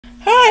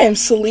Hi, I'm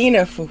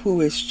Selena for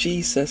Who is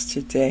Jesus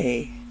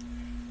Today.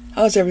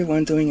 How's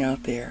everyone doing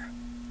out there?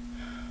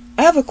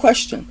 I have a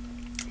question.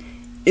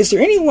 Is there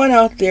anyone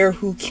out there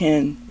who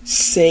can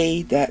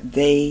say that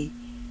they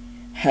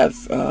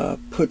have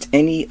put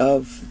any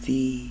of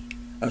the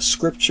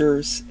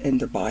scriptures in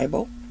the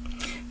Bible?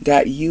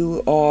 That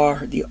you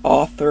are the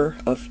author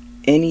of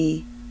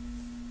any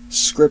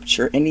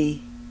scripture,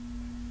 any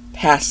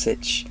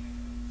passage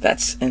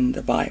that's in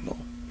the Bible?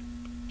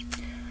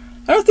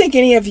 I don't think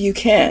any of you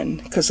can,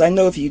 because I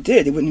know if you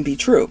did, it wouldn't be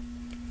true.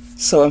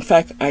 So in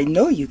fact, I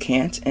know you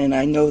can't, and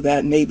I know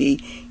that maybe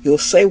you'll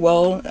say,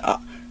 well,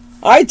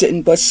 I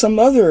didn't, but some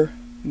other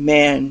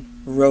man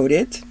wrote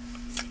it.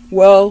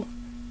 Well,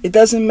 it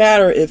doesn't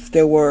matter if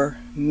there were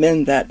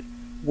men that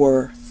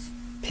were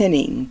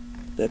penning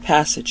the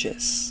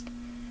passages.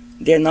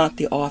 They're not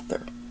the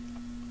author.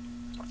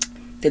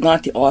 They're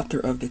not the author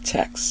of the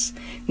text.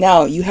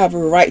 Now, you have a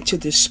right to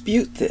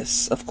dispute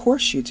this. Of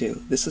course you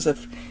do. This is a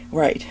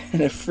right.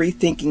 In a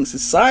free-thinking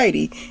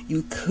society,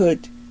 you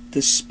could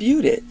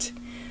dispute it.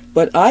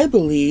 But I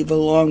believe,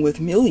 along with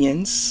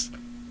millions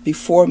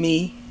before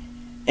me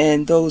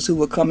and those who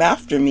will come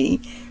after me,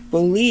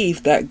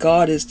 believe that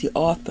God is the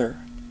author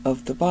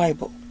of the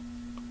Bible.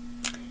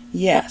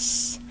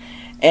 Yes.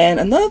 And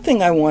another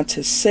thing I want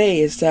to say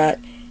is that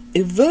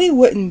it really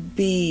wouldn't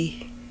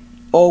be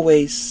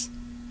always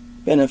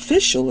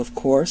beneficial, of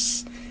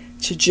course,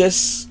 to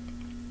just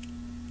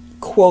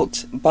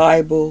quote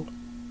Bible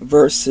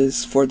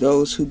verses for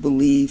those who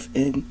believe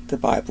in the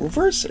Bible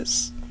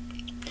verses.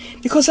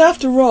 Because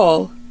after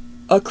all,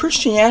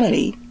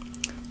 Christianity,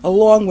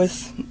 along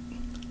with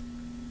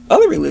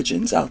other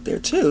religions out there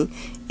too,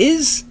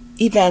 is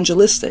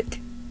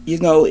evangelistic. You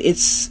know, it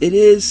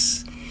is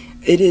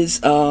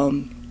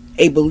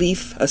a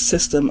belief, a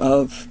system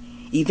of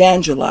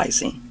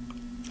evangelizing.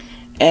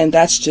 And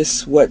that's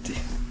just what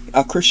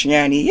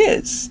Christianity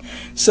is.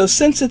 So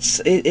since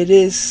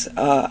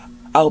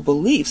our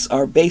beliefs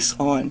are based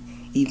on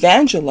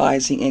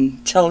evangelizing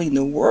and telling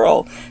the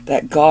world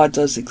that God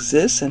does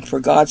exist, and for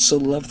God so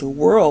loved the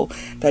world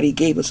that he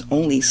gave his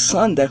only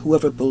son, that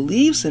whoever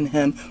believes in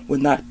him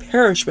would not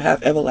perish but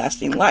have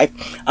everlasting life.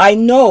 I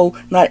know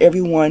not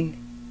everyone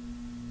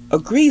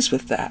agrees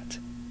with that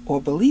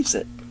or believes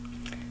it.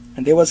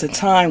 And there was a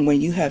time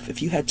when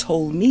if you had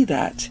told me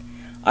that,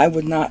 I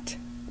would not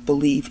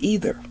believe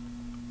either.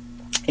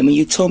 And when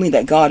you told me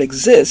that God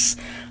exists,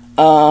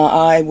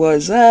 I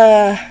was,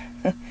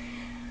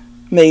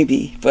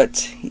 maybe,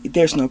 but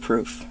there's no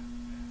proof.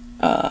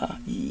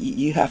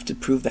 You have to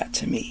prove that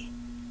to me.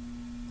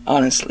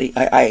 Honestly,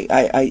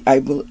 I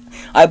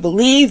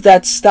believe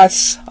that's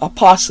a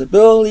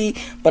possibility,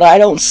 but I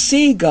don't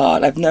see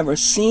God. I've never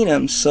seen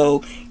him,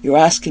 so you're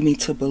asking me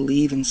to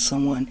believe in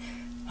someone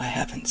I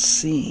haven't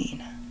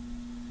seen,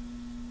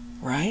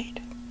 right?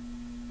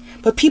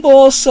 But people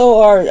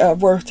also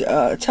were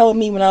telling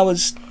me when I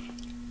was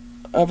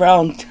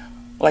around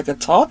like a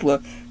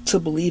toddler to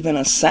believe in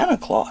a Santa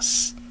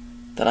Claus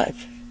that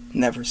I've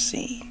never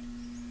seen.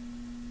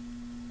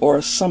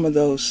 Or some of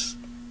those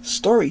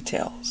story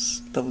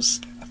tales,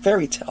 those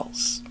fairy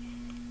tales.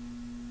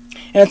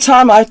 And at the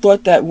time I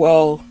thought that,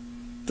 well,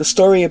 the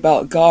story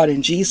about God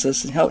and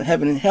Jesus and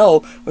heaven and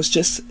hell was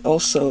just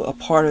also a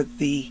part of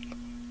the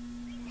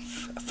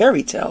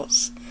fairy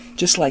tales,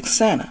 just like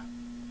Santa.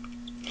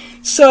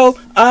 So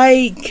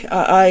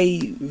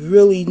I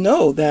really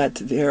know that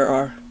there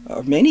are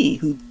many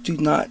who do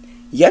not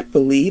yet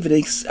believe, and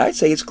I'd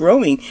say it's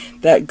growing,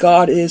 that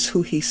God is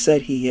who he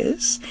said he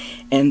is,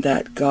 and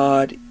that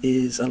God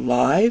is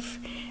alive,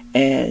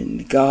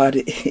 and God,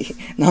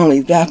 not only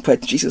that,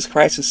 but Jesus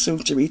Christ is soon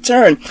to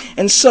return.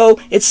 And so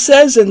it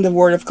says in the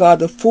Word of God,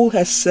 the fool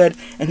has said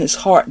in his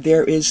heart,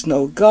 there is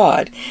no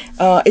God.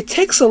 It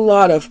takes a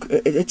lot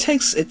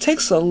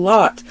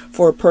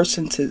for a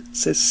person to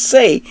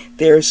say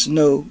there's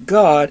no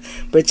God,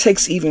 but it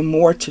takes even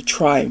more to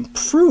try and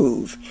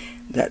prove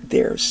that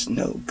there's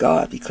no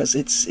God, because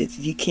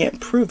you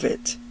can't prove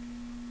it.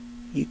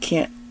 You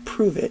can't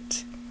prove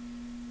it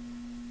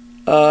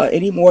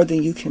any more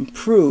than you can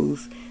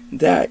prove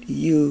that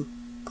you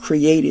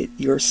created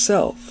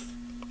yourself,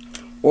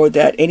 or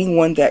that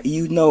anyone that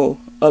you know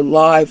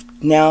alive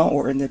now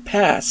or in the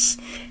past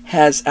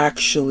has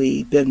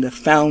actually been the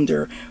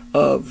founder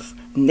of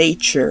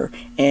nature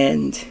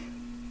and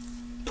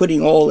putting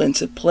all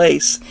into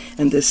place,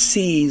 and the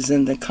seas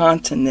and the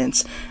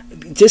continents.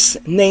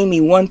 Just name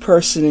me one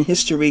person in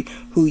history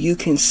who you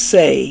can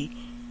say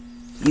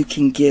you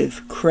can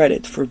give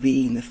credit for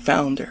being the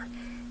founder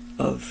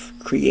of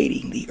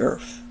creating the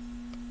earth.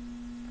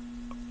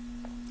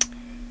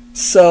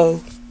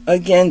 So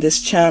again,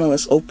 this channel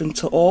is open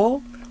to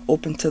all,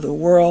 open to the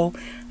world.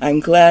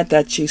 I'm glad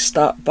that you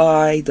stopped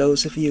by.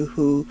 Those of you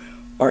who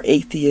are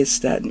atheists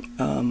that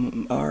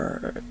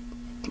are,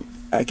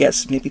 I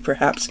guess maybe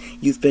perhaps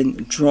you've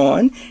been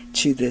drawn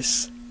to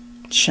this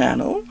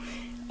channel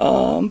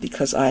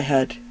because I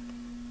had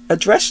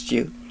addressed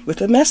you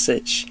with a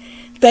message.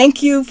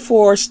 Thank you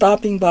for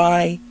stopping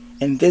by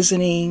and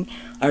visiting.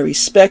 I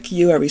respect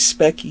you. I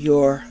respect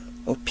your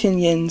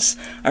opinions.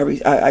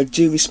 I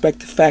do respect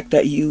the fact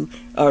that you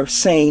are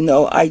saying,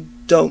 no, I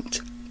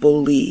don't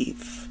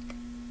believe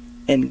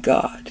in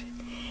God.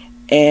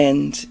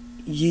 And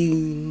you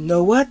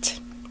know what?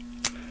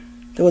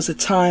 There was a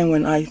time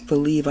when I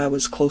believe I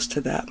was close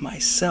to that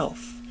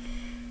myself.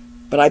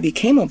 But I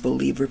became a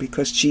believer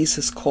because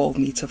Jesus called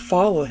me to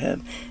follow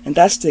him. And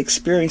that's the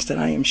experience that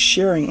I am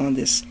sharing on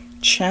this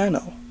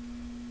channel.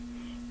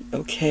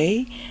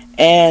 Okay?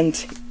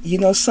 And you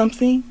know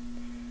something?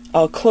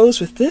 I'll close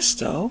with this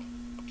though.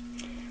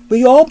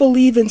 We all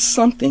believe in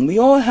something. We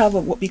all have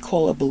what we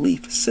call a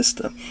belief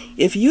system.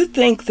 If you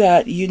think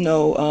that, you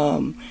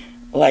know,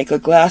 like a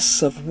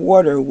glass of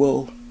water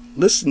will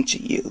listen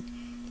to you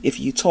if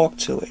you talk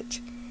to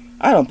it,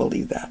 I don't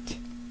believe that.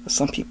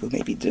 Some people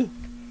maybe do.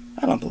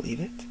 I don't believe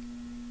it.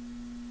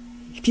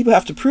 People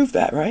have to prove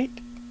that, right?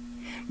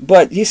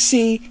 But you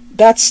see,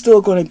 that's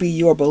still going to be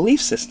your belief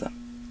system.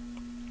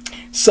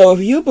 So if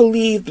you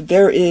believe that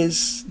there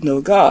is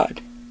no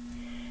God,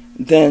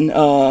 then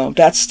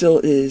that still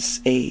is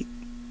a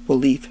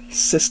belief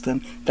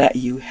system that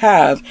you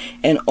have.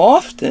 And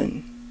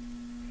often,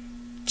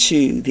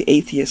 to the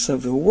atheists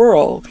of the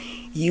world,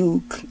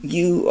 you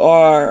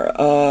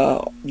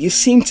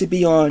seem to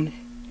be on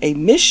a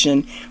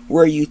mission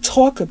where you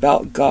talk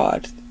about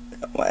God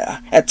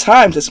at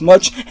times as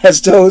much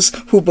as those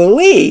who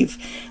believe.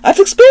 I've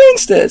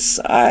experienced this.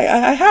 I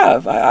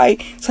have.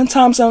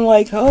 Sometimes I'm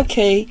like,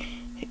 okay,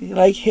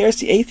 like here's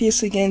the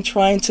atheist again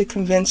trying to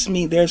convince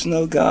me there's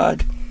no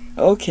God.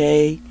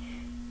 Okay.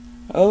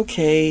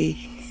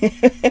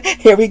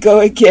 Here we go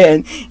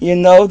again. You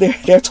know,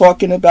 they're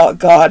talking about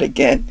God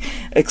again,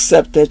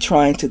 except they're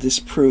trying to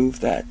disprove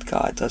that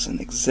God doesn't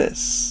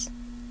exist.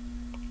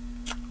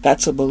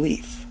 That's a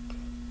belief,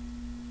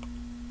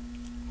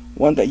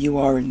 one that you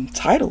are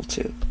entitled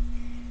to,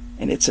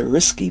 and it's a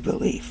risky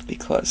belief,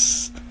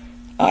 because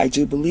I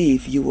do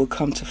believe you will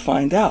come to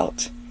find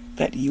out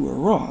that you were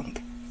wrong.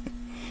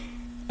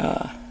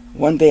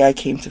 One day I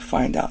came to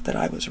find out that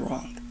I was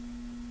wrong.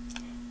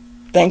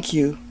 Thank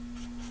you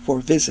for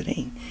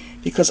visiting,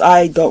 because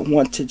I don't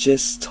want to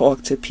just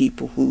talk to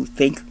people who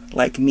think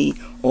like me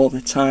all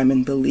the time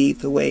and believe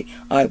the way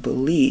I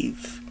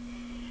believe.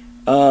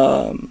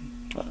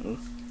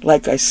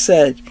 Like I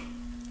said,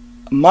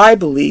 my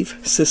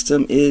belief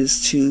system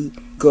is to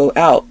go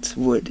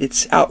outward.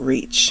 It's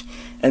outreach.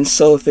 And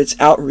so if it's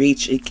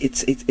outreach,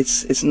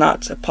 it's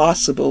not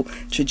possible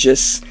to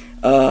just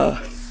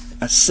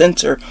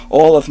center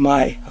all of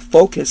my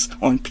focus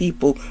on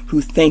people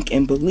who think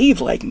and believe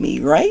like me,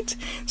 right?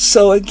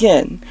 So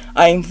again,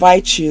 I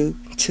invite you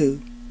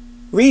to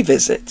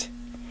revisit,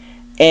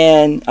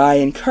 and I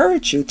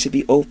encourage you to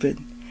be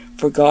open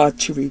for God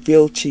to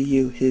reveal to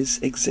you his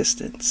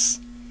existence.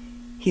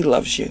 He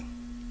loves you.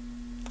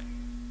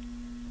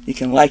 You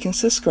can like and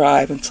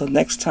subscribe. Until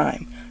next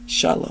time,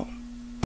 Shalom.